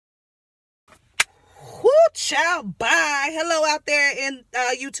Child, bye. Hello out there in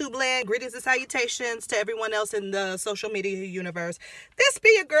YouTube land. Greetings and salutations to everyone else in the social media universe. This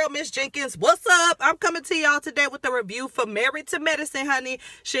be your girl, Miss Jenkins. What's up? I'm coming to y'all today with a review for Married to Medicine, honey.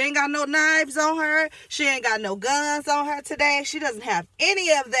 She ain't got no knives on her. She ain't got no guns on her today. She doesn't have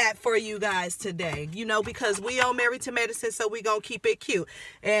any of that for you guys today. You know, because we on Married to Medicine, so we gonna keep it cute.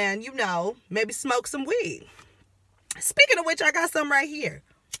 And, you know, maybe smoke some weed. Speaking of which, I got some right here.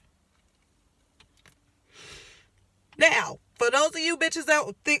 Now, for those of you bitches that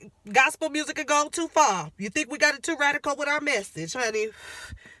think gospel music could go too far, you think we got it too radical with our message, honey,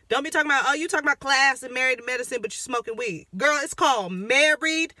 don't be talking about, oh, you talking about class and Married to Medicine, but you smoking weed. Girl, it's called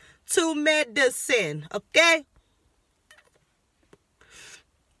Married to Medicine, okay?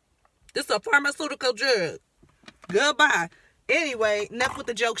 This is a pharmaceutical drug. Goodbye. Anyway, enough with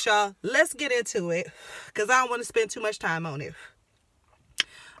the jokes, y'all. Let's get into it, because I don't want to spend too much time on it.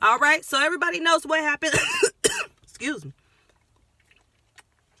 All right, so everybody knows what happened. Excuse me.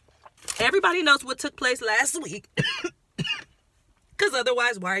 Everybody knows what took place last week. Because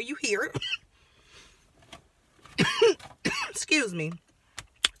otherwise, why are you here? Excuse me.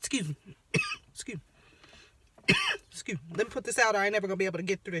 Excuse me. Excuse me. Excuse me. Let me put this out, or I ain't never going to be able to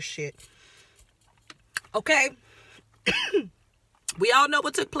get through this shit. Okay? We all know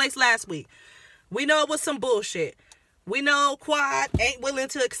what took place last week. We know it was some bullshit. We know Quad ain't willing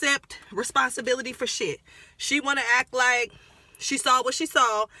to accept responsibility for shit. She want to act like she saw what she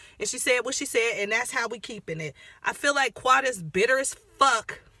saw and she said what she said, and that's how we keeping it. I feel like Quad is bitter as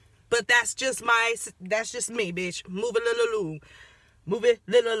fuck, but that's just me, bitch. Move it little low. Move it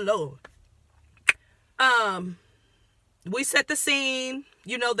little low. We set the scene.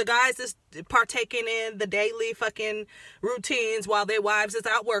 You know, the guys is partaking in the daily fucking routines while their wives is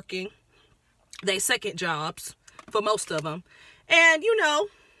out working. They second jobs. For most of them. And, you know,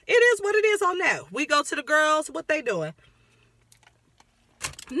 it is what it is on that. We go to the girls. What they doing?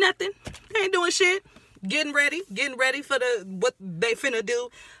 Nothing. They ain't doing shit. Getting ready for what they finna do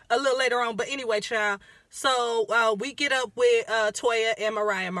a little later on. But anyway, child. So, we get up with Toya and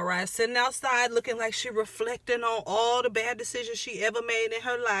Mariah. Mariah sitting outside looking like she reflecting on all the bad decisions she ever made in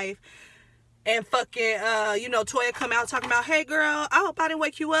her life. And fucking, you know, Toya come out talking about, hey, girl, I hope I didn't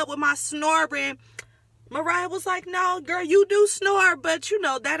wake you up with my snoring. Mariah was like, no, girl, you do snore, but, you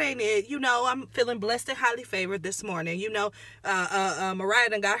know, that ain't it. You know, I'm feeling blessed and highly favored this morning. You know,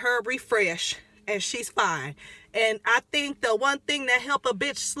 Mariah done got her refresh, and she's fine. And I think the one thing that help a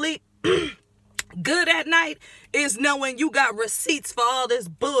bitch sleep good at night is knowing you got receipts for all this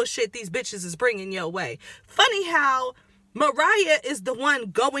bullshit these bitches is bringing your way. Funny how Mariah is the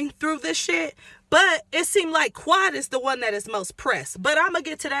one going through this shit, but it seemed like Quad is the one that is most pressed. But I'm going to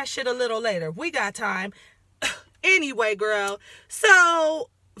get to that shit a little later. We got time. Anyway, girl. So,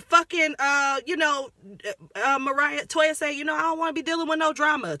 fucking, you know, Mariah, Toya say, you know, I don't want to be dealing with no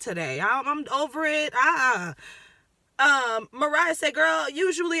drama today. I'm over it. Mariah said, girl,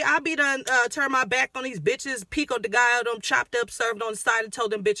 usually I be done turn my back on these bitches, picoed the guy out, them chopped up, served on the side, and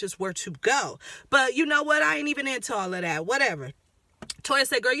told them bitches where to go. But you know what? I ain't even into all of that. Whatever. Toya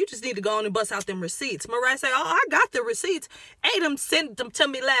said, girl, you just need to go on and bust out them receipts. Mariah said, oh, I got the receipts. Adam sent them to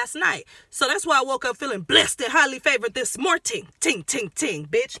me last night. So that's why I woke up feeling blessed and highly favored this morning. Ting, ting, ting,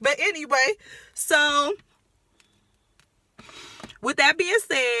 bitch. But anyway, so with that being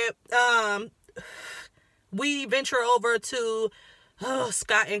said, we venture over to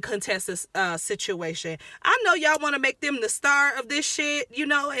Scott and Contessa's situation. I know y'all want to make them the star of this shit, you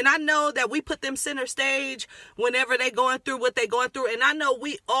know, and I know that we put them center stage whenever they going through what they going through, and I know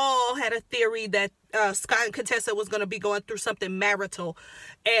we all had a theory that Scott and Contessa was going to be going through something marital,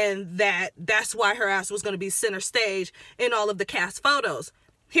 and that's why her ass was going to be center stage in all of the cast photos.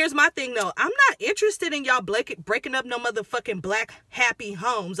 Here's my thing, though. I'm not interested in y'all breaking up no motherfucking black happy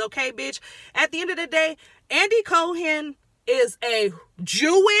homes, okay, bitch? At the end of the day, Andy Cohen is a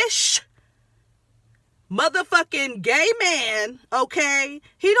Jewish motherfucking gay man, okay?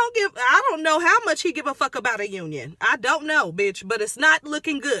 I don't know how much he give a fuck about a union. I don't know, bitch, but it's not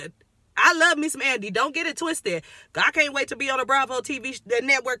looking good. I love me some Andy. Don't get it twisted. I can't wait to be on a Bravo TV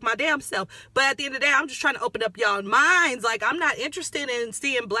network my damn self. But at the end of the day, I'm just trying to open up y'all minds. Like, I'm not interested in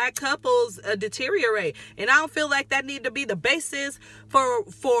seeing black couples deteriorate. And I don't feel like that need to be the basis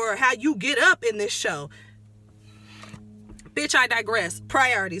for how you get up in this show. Bitch, I digress.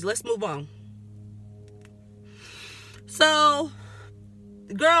 Priorities. Let's move on. So,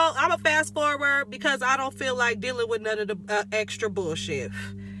 girl, I'm going to fast forward because I don't feel like dealing with none of the extra bullshit.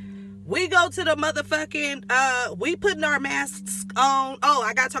 We go to the motherfucking, we putting our masks on. Oh,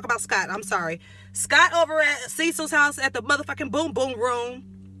 I got to talk about Scott. I'm sorry. Scott over at Cecil's house at the motherfucking Boom Boom Room.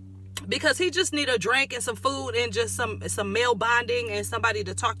 because he just need a drink and some food and just some male bonding and somebody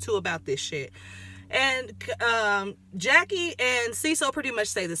to talk to about this shit. And Jackie and Cecil pretty much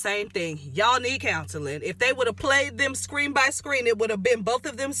say the same thing. Y'all need counseling. If they would have played them screen by screen, it would have been both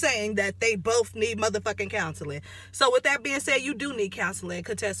of them saying that they both need motherfucking counseling. So with that being said, you do need counseling.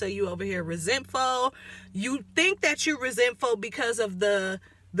 Contessa, you over here resentful. You think that you're resentful because of the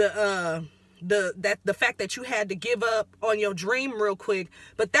fact that you had to give up on your dream real quick.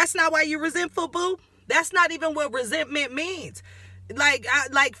 But that's not why you're resentful, boo. That's not even what resentment means.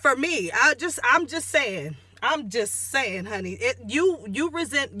 Like for me, I'm just saying, honey,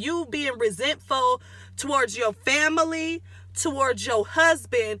 you being resentful towards your family, towards your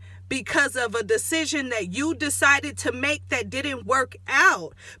husband, because of a decision that you decided to make that didn't work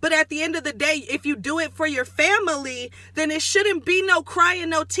out. But at the end of the day, if you do it for your family, then it shouldn't be no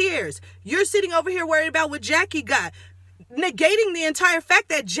crying, no tears. You're sitting over here worried about what Jackie got, negating the entire fact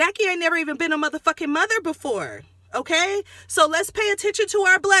that Jackie ain't never even been a motherfucking mother before. Okay, so let's pay attention to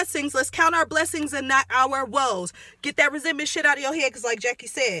our blessings. Let's count our blessings and not our woes. Get that resentment shit out of your head, because like Jackie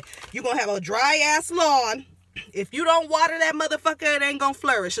said, you're going to have a dry ass lawn. If you don't water that motherfucker, it ain't going to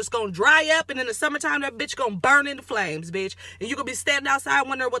flourish. It's going to dry up, and in the summertime, that bitch going to burn into flames, bitch. And you're going to be standing outside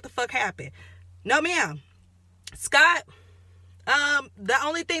wondering what the fuck happened. No, ma'am. Scott, the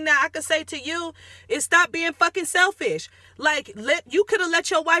only thing that I could say to you is stop being fucking selfish. Like, you could have let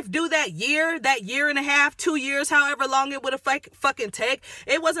your wife do that year and a half, 2 years, however long it would have fucking take.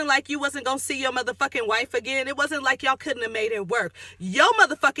 It wasn't like you wasn't gonna see your motherfucking wife again. It wasn't like y'all couldn't have made it work. Your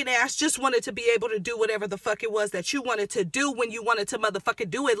motherfucking ass just wanted to be able to do whatever the fuck it was that you wanted to do when you wanted to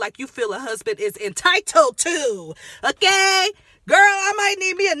motherfucking do it, like you feel a husband is entitled to. Okay? Girl, I might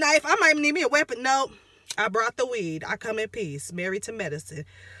need me a knife. I might need me a weapon. Nope. I brought the weed. I come in peace. Married to medicine.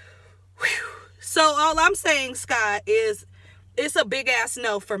 Whew. So all I'm saying, Scott, is it's a big ass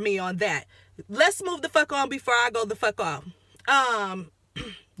no for me on that. Let's move the fuck on before I go the fuck off.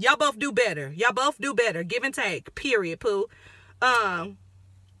 Y'all both do better. Y'all both do better. Give and take. Period, poo. Oh,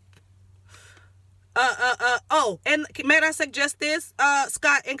 and may I suggest this,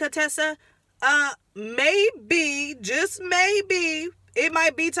 Scott and Contessa? Maybe, just maybe, it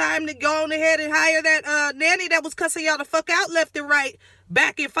might be time to go on ahead and hire that nanny that was cussing y'all the fuck out left and right,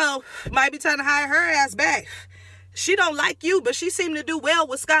 back and forth. Might be time to hire her ass back. She don't like you, but she seemed to do well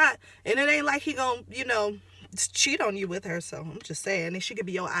with Scott, and it ain't like he gonna, cheat on you with her. So I'm just saying, and she could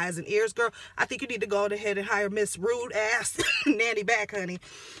be your eyes and ears, girl. I think you need to go on ahead and hire Miss Rude ass nanny back, honey.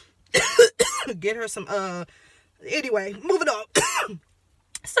 Get her some anyway, moving on.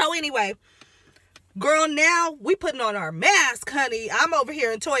 So anyway, girl, now we putting on our mask, honey. I'm over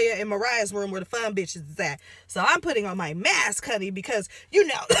here in Toya and Mariah's room where the fun bitches is at. So I'm putting on my mask, honey, because,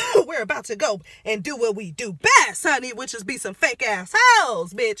 we're about to go and do what we do best, honey, which is be some fake ass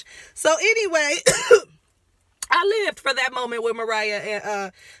hoes, bitch. So anyway, I lived for that moment with Mariah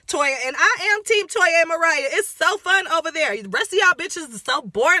and Toya, and I am team Toya and Mariah. It's so fun over there. The rest of y'all bitches is so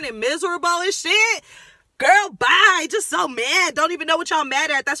boring and miserable and shit. Girl, bye. Just so mad. Don't even know what y'all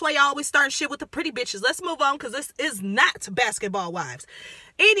mad at. That's why y'all always starting shit with the pretty bitches. Let's move on, because this is not Basketball Wives.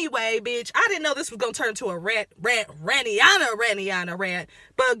 Anyway, bitch, I didn't know this was going to turn to a Rantiana rant.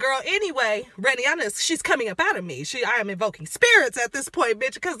 But girl, anyway, Rantiana, she's coming up out of me. I am invoking spirits at this point,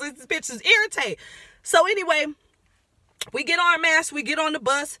 bitch, because this bitch is irritated. So anyway, we get on our mask. We get on the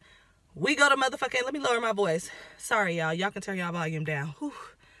bus. We go to motherfucking, let me lower my voice. Sorry, y'all. Y'all can turn y'all volume down. Whew.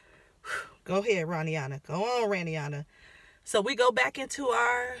 Go ahead, Rantiana. Go on, Rantiana. So we go back into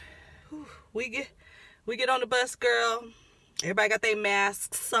our, we get on the bus, girl. Everybody got their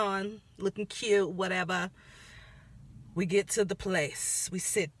masks on, looking cute, whatever. We get to the place. We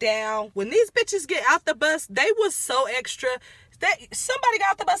sit down. When these bitches get out the bus, they was so extra. Somebody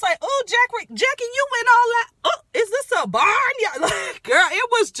got out the bus like, oh, Jackie, you went all out. Oh, is this a barn? Yeah, like, girl, it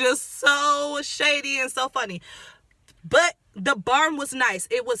was just so shady and so funny. But the barn was nice.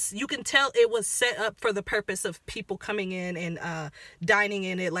 It was, you can tell it was set up for the purpose of people coming in and dining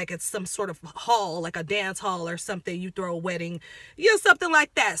in it, like it's some sort of hall, like a dance hall or something. You throw a wedding, something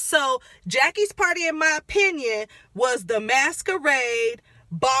like that. So Jackie's party, in my opinion, was the masquerade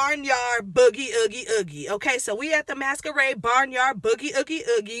barnyard boogie oogie oogie. Okay, so we at the masquerade barnyard boogie oogie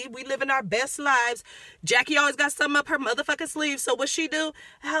oogie. We living our best lives. Jackie always got something up her motherfucking sleeve. So what she do?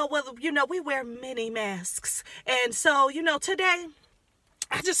 Oh, well, we wear mini masks. And so, today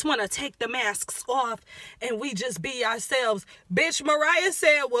I just want to take the masks off and we just be ourselves. Bitch, Mariah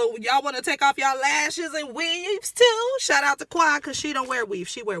said, well, y'all want to take off y'all lashes and weaves too? Shout out to Quad, because she don't wear weaves.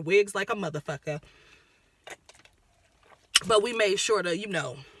 She wear wigs like a motherfucker. But we made sure to,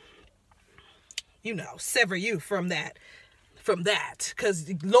 sever you from that from that,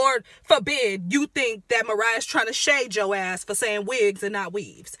 because Lord forbid you think that Mariah's trying to shade your ass for saying wigs and not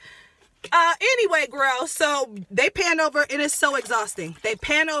weaves. Anyway, girl, so they pan over, and it's so exhausting. They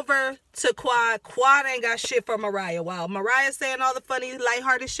pan over to Quad. Quad ain't got shit for Mariah. While Mariah's saying all the funny,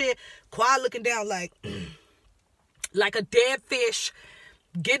 lighthearted shit, Quad looking down like a dead fish,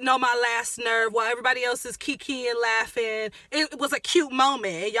 getting on my last nerve while everybody else is kikiing, laughing. It was a cute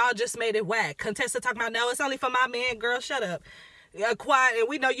moment, and y'all just made it whack. Contestant talking about, no, it's only for my man. Girl, shut up. Quiet, and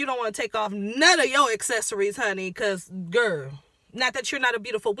we know you don't want to take off none of your accessories, honey, because, girl, not that you're not a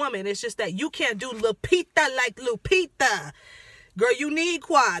beautiful woman. It's just that you can't do Lupita like Lupita. Girl, you need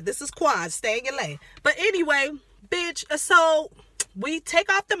Quad. This is Quad. Stay in your lane. But anyway, bitch, so we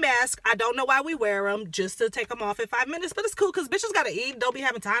take off the mask. I don't know why we wear them, just to take them off in 5 minutes. But it's cool because bitches got to eat. Don't be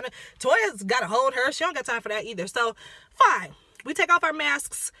having time. Toya's got to hold her. She don't got time for that either. So, fine. We take off our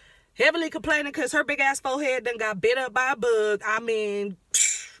masks. Heavily complaining because her big ass forehead done got bit up by a bug. I mean,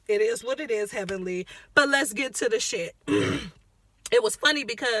 it is what it is, Heavenly. But let's get to the shit. It was funny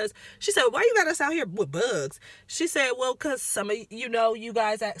because she said, why you got us out here with bugs? She said, well, because some of you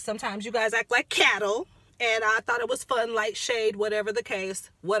guys sometimes you guys act like cattle. And I thought it was fun, light shade, whatever the case,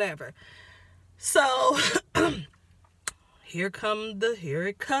 whatever. So here come that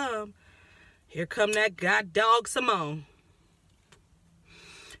god dog Simone.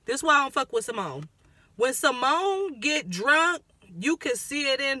 This is why I don't fuck with Simone. When Simone get drunk, you can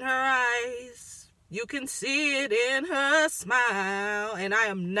see it in her eyes. You can see it in her smile. And I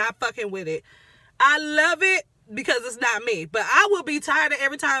am not fucking with it. I love it because it's not me. But I will be tired of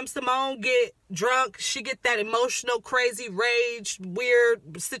every time Simone get drunk. She get that emotional, crazy, rage,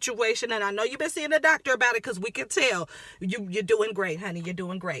 weird situation. And I know you've been seeing a doctor about it because we can tell. You're doing great, honey. You're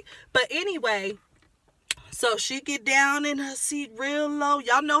doing great. But anyway, so she get down in her seat real low.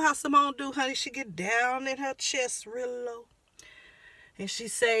 Y'all know how Simone do, honey. She get down in her chest real low. And she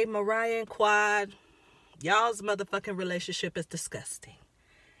say, Mariah and Quad, y'all's motherfucking relationship is disgusting.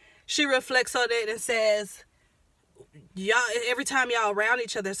 She reflects on it and says, y'all, every time y'all around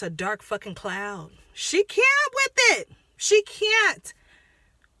each other, it's a dark fucking cloud. She can't with it. She can't.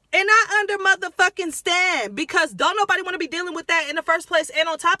 And I under motherfucking stand, because don't nobody want to be dealing with that in the first place. And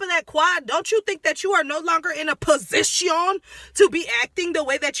on top of that, Quad, don't you think that you are no longer in a position to be acting the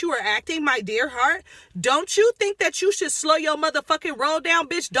way that you are acting, my dear heart? Don't you think that you should slow your motherfucking roll down,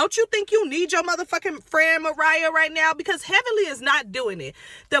 bitch? Don't you think you need your motherfucking friend Mariah right now? Because Heavenly is not doing it.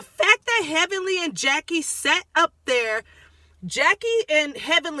 The fact that Heavenly and Jackie sat up there, Jackie and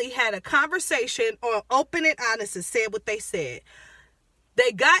Heavenly had a conversation on Open and Honest and said what they said.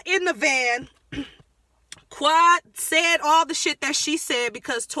 They got in the van. Quad said all the shit that she said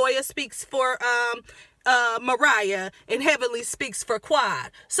because Toya speaks for Mariah and Heavenly speaks for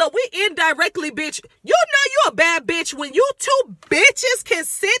Quad. So we indirectly, bitch, you know you a bad bitch when you two bitches can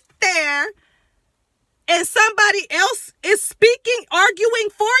sit there and somebody else is speaking, arguing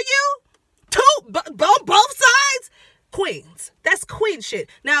for you. Both sides. Queens. That's queen shit.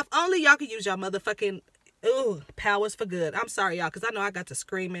 Now, if only y'all could use y'all motherfucking powers for good. I'm sorry, y'all, because I know I got to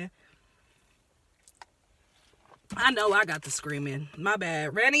screaming. My bad.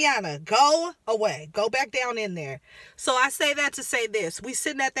 Rantiana, go away. Go back down in there. So I say that to say this. We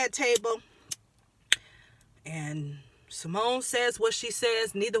sitting at that table, and Simone says what she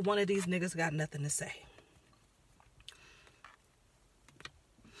says. Neither one of these niggas got nothing to say.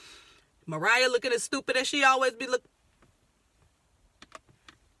 Mariah looking as stupid as she always be looking.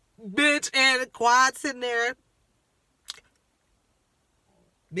 Bitch, and Quad sitting there.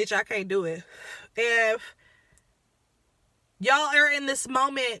 Bitch, I can't do it. If y'all are in this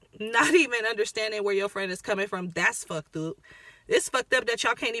moment not even understanding where your friend is coming from, that's fucked up. It's fucked up that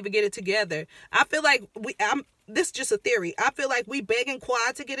y'all can't even get it together. I feel like this is just a theory. I feel like we begging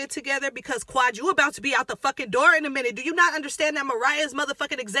Quad to get it together because Quad, you about to be out the fucking door in a minute. Do you not understand that Mariah's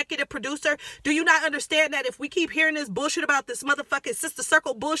motherfucking executive producer? Do you not understand that if we keep hearing this bullshit about this motherfucking sister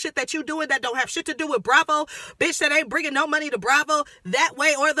circle bullshit that you doing that don't have shit to do with Bravo, bitch, that ain't bringing no money to Bravo that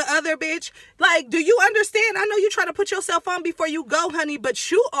way or the other, bitch? Like, do you understand? I know you try to put yourself on before you go, honey,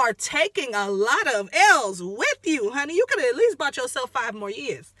 but you are taking a lot of L's with you, honey. You could have at least bought yourself 5 more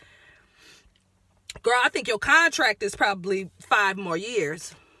years. Girl, I think your contract is probably 5 more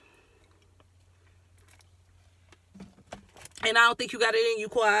years. And I don't think you got it in you,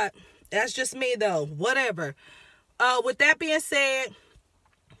 Quad. That's just me, though. Whatever. With that being said,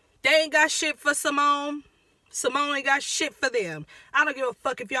 they ain't got shit for Simone. Simone ain't got shit for them. I don't give a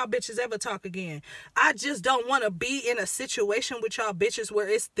fuck if y'all bitches ever talk again. I just don't want to be in a situation with y'all bitches where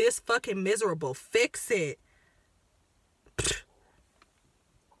it's this fucking miserable. Fix it.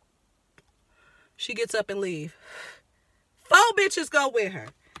 She gets up and leave. 4 bitches go with her.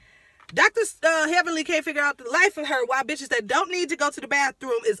 Dr. Heavenly can't figure out the life of her why bitches that don't need to go to the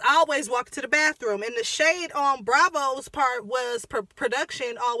bathroom is always walking to the bathroom. And the shade on Bravo's part was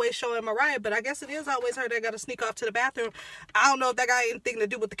production always showing Mariah, but I guess it is always her that got to sneak off to the bathroom. I don't know if that got anything to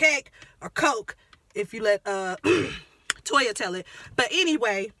do with the cake or Coke, if you let Toya tell it. But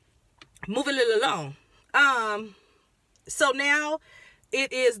anyway, moving a little along. So now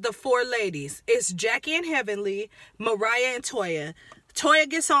it is the 4 ladies. It's Jackie and Heavenly, Mariah and Toya. Toya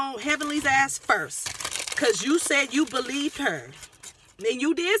gets on Heavenly's ass first, because you said you believed her. And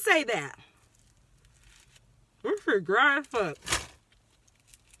you did say that. This is dry as fuck.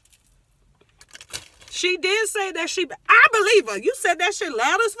 She did say that I believe her. You said that shit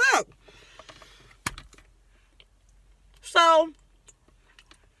loud as fuck. So,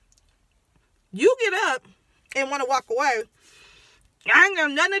 you get up and want to walk away. I ain't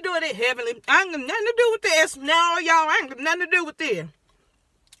got nothing to do with it, Heavenly. I ain't got nothing to do with this. No, y'all, I ain't got nothing to do with this.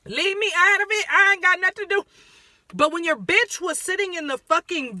 Leave me out of it. I ain't got nothing to do. But when your bitch was sitting in the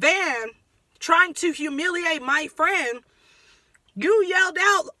fucking van trying to humiliate my friend, you yelled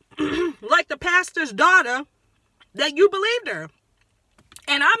out like the pastor's daughter that you believed her.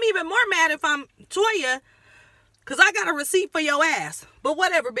 And I'm even more mad if I'm Toya, because I got a receipt for your ass. But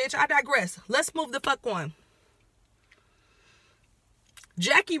whatever, bitch. I digress. Let's move the fuck on.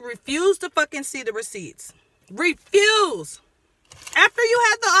 Jackie refused to fucking see the receipts. Refuse. After you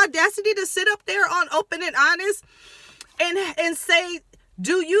had the audacity to sit up there on Open and Honest and say,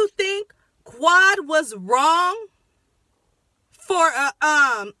 do you think Quad was wrong for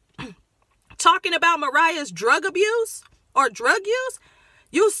talking about Mariah's drug abuse or drug use?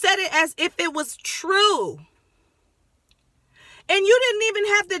 You said it as if it was true. And you didn't even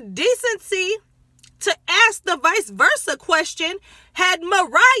have the decency to ask the vice versa question.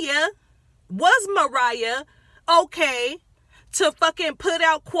 Was Mariah okay to fucking put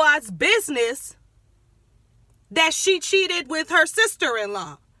out Quad's business that she cheated with her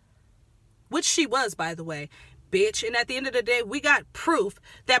sister-in-law? Which she was, by the way, bitch. And at the end of the day, we got proof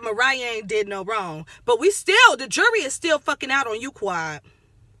that Mariah ain't did no wrong. But the jury is still fucking out on you, Quad.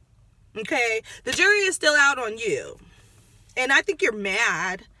 Okay? The jury is still out on you. And I think you're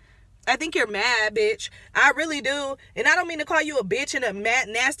mad. I think you're mad, bitch. I really do. And I don't mean to call you a bitch in a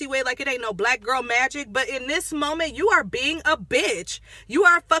nasty way, like it ain't no black girl magic. But in this moment, you are being a bitch. You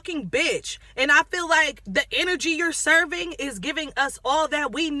are a fucking bitch. And I feel like the energy you're serving is giving us all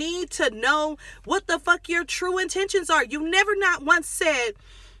that we need to know what the fuck your true intentions are. You never not once said,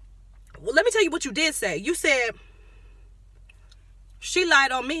 well, let me tell you what you did say. You said, she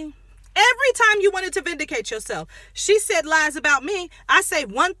lied on me. Every time you wanted to vindicate yourself, she said lies about me. I say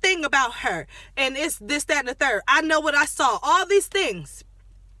one thing about her, and it's this, that, and the third. I know what I saw. All these things.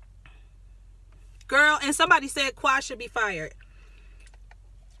 Girl, and somebody said Quad should be fired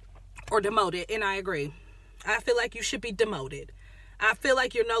or demoted, and I agree. I feel like you should be demoted. I feel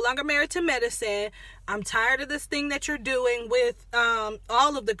like you're no longer married to medicine. I'm tired of this thing that you're doing with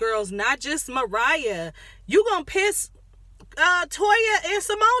all of the girls, not just Mariah. You gonna piss Toya and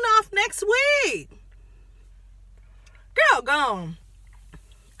Simone off next week. Girl, gone.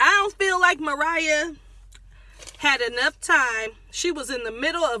 I don't feel like Mariah had enough time. She was in the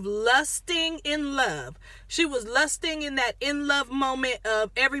middle of lusting in love. She was lusting in that in love moment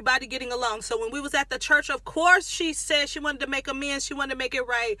of everybody getting along. So when we was at the church, of course, she said she wanted to make amends. She wanted to make it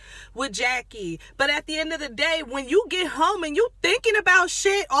right with Jackie. But at the end of the day, when you get home and you thinking about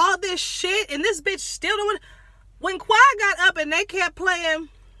shit, all this shit, and this bitch still doing. When Quad got up and they kept playing,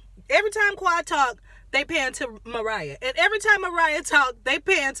 every time Quad talked, they panned to Mariah. And every time Mariah talked, they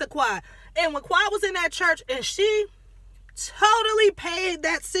panned to Quad. And when Quad was in that church and she totally paid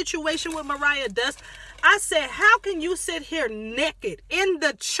that situation with Mariah dust, I said, how can you sit here naked in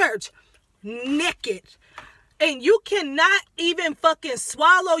the church, naked, and you cannot even fucking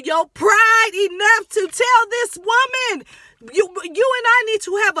swallow your pride enough to tell this woman, you and I need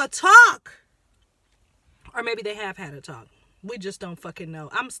to have a talk? Or maybe they have had a talk. We just don't fucking know.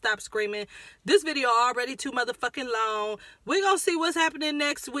 I'm stop screaming. This video already too motherfucking long. We're gonna see what's happening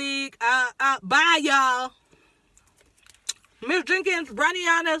next week. Bye, y'all. Miss Jenkins,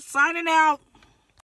 Rantiana, signing out.